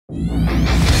How's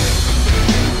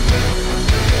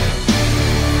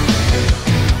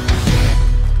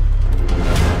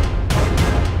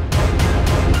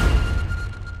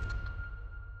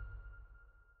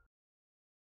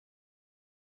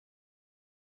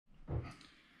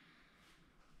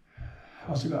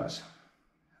it guys?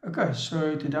 Okay,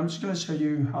 so today I'm just going to show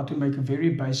you how to make a very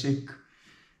basic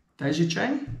daisy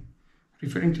chain.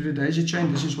 Referring to the daisy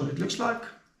chain, this is what it looks like.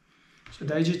 So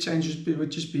daisy chain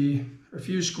would just be a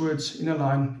few squirts in a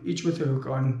line, each with a hook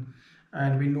on,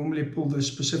 and we normally pull this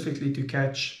specifically to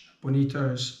catch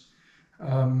bonitos,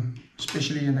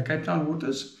 especially in the Cape Town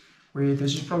waters, where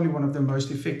this is probably one of the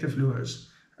most effective lures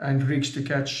and rigs to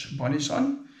catch bonnies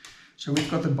on. So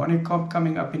we've got the bonnie comp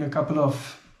coming up in a couple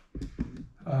of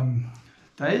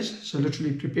days, so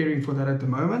literally preparing for that at the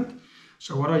moment.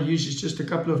 So what I use is just a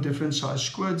couple of different size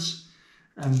squirts,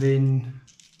 and then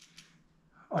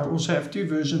I also have two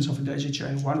versions of a daisy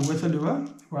chain, one with a lure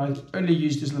where I only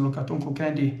use this little katonko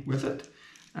candy with it,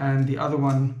 and the other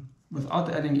one without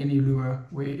adding any lure,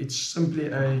 where it's simply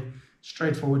a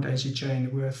straightforward daisy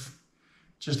chain with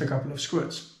just a couple of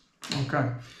squirts.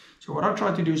 Okay, so what I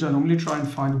try to do is I normally try and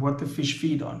find what the fish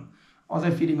feed on. Are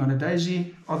they feeding on a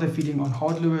daisy? Are they feeding on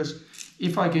hard lures?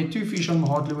 If I get two fish on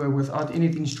hard lure without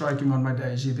anything striking on my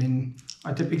daisy, then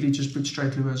I typically just put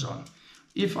straight lures on.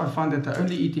 If I find that they're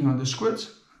only eating on the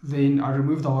squids, then I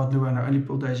remove the hard lure and I only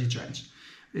pull daisy chains.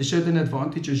 There's certain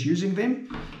advantages using them.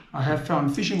 I have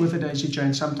found fishing with a daisy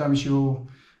chain, sometimes you'll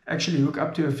actually hook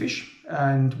up to a fish,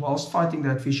 and whilst fighting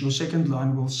that fish, your second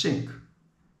line will sink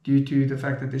due to the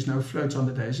fact that there's no floats on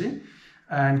the daisy.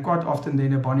 And quite often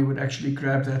then a bonnie would actually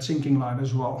grab that sinking line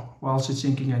as well whilst it's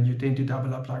sinking, and you tend to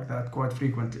double up like that quite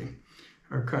frequently.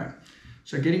 Okay,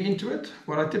 so getting into it,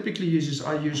 what I typically use is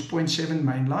I use 0.7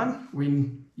 main line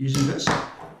when using this.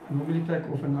 I normally take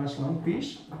off a nice long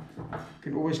piece. You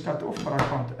can always cut off, but I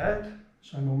can't add,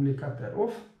 so I normally cut that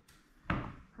off.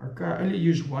 Okay, I only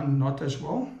use one knot as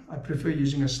well. I prefer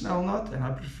using a snell knot, and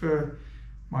I prefer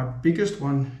my biggest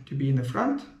one to be in the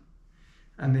front,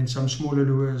 and then some smaller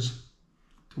lures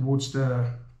towards the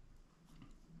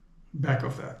back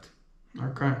of that.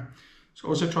 Okay, so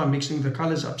also try mixing the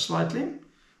colors up slightly.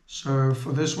 So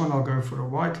for this one I'll go for a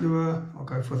white lure, I'll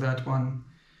go for that one,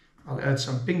 I'll add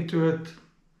some pink to it,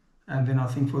 and then I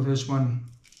think for this one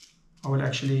I will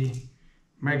actually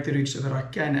make the rig so that I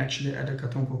can actually add a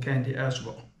katonko candy as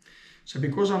well. So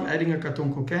because I'm adding a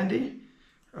katonko candy,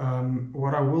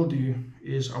 what I will do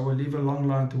is I will leave a long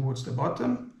line towards the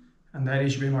bottom, and that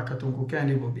is where my katonko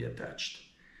candy will be attached.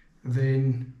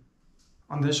 Then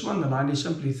on this one, the line is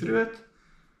simply through it.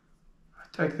 I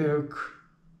take the hook,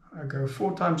 I go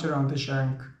 4 times around the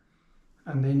shank,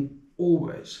 and then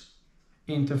always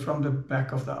enter from the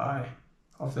back of the eye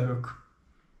of the hook,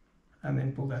 and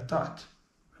then pull that tight,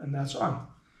 and that's on.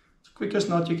 It's the quickest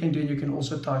knot you can do. You can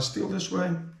also tie steel this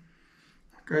way.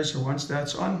 Okay, so once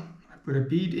that's on, I put a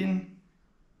bead in.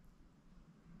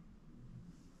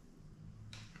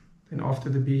 Then after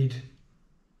the bead,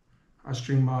 I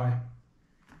string my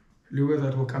lure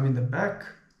that will come in the back,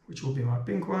 which will be my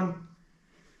pink one.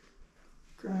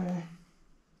 Okay.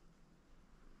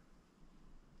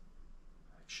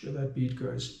 Make sure that bead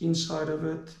goes inside of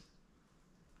it.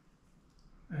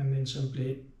 And then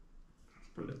simply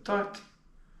pull it tight.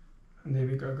 And there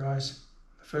we go, guys.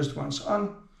 The first one's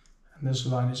on. And this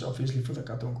line is obviously for the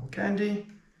katonko candy.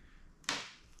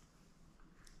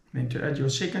 Then to add your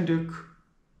second hook,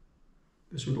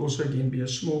 this would also again be a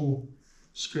small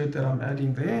skirt that I'm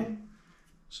adding there.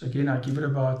 So again, I give it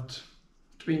about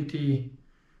 20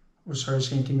 or so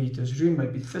centimeters room,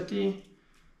 maybe 30.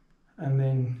 And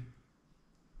then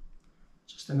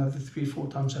just another 3-4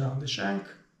 times around the shank.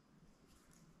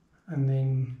 And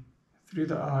then through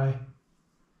the eye,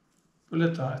 pull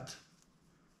it tight.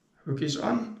 Hook is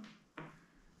on.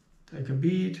 Take a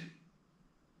bead.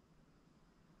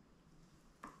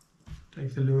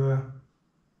 Take the lure.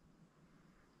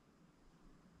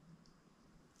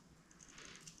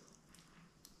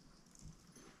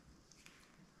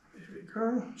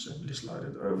 Go, simply slide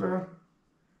it over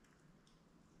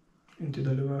into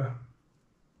the lure,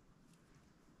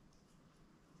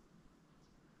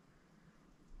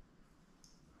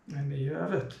 and there you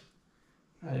have it.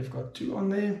 Now you've got 2 on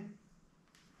there.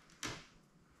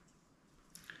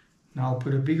 Now I'll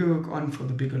put a bigger hook on for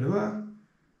the bigger lure,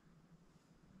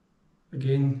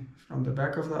 again from the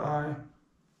back of the eye.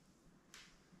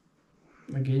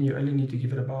 Again, you only need to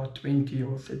give it about 20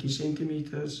 or 30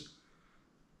 centimeters.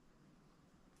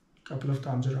 Couple of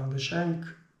times around the shank,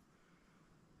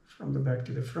 from the back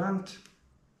to the front,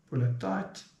 pull it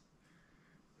tight.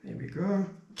 There we go.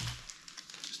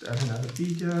 Just add another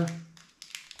bead here.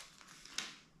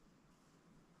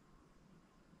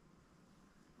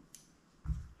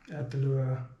 add the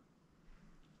lure.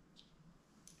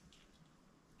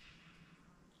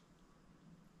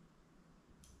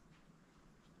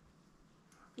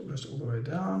 Pull this all the way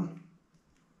down.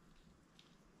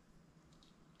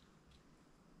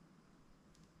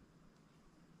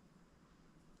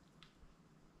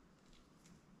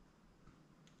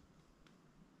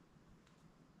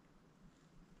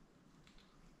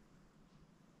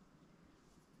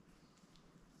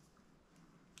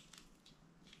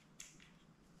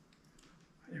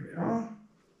 Here we are.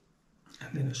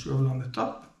 And then a swivel on the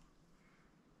top.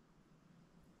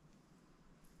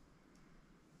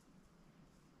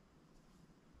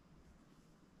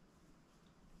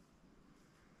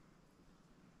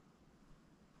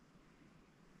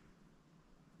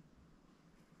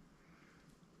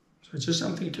 So it's just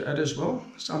something to add as well.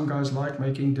 Some guys like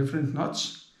making different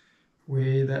knots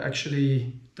where they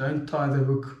actually don't tie the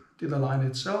hook to the line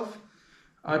itself.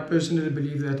 I personally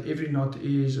believe that every knot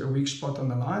is a weak spot on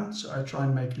the line, so I try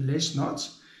and make less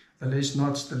knots. The less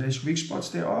knots, the less weak spots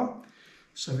there are.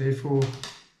 So therefore,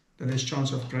 the less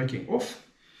chance of breaking off.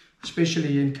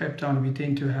 Especially in Cape Town, we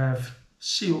tend to have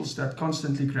seals that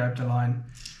constantly grab the line.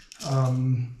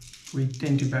 We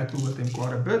tend to battle with them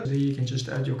quite a bit. There you can just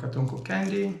add your katonko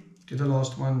candy to the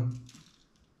last one.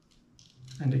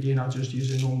 And again, I'll just use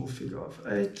a normal figure of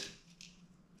 8.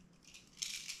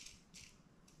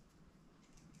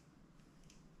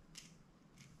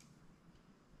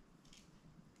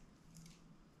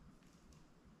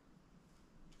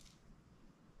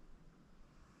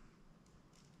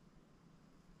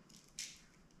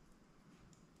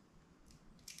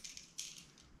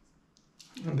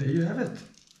 And there you have it.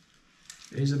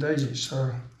 There's a daisy.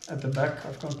 So at the back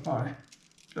I've got my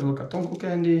little katonko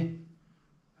candy,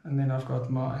 and then I've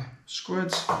got my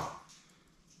squids.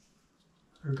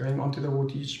 We're going onto the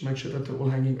water, just make sure that they're all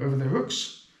hanging over the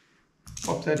hooks.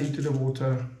 Pop that into the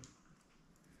water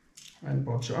and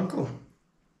Bob's your uncle.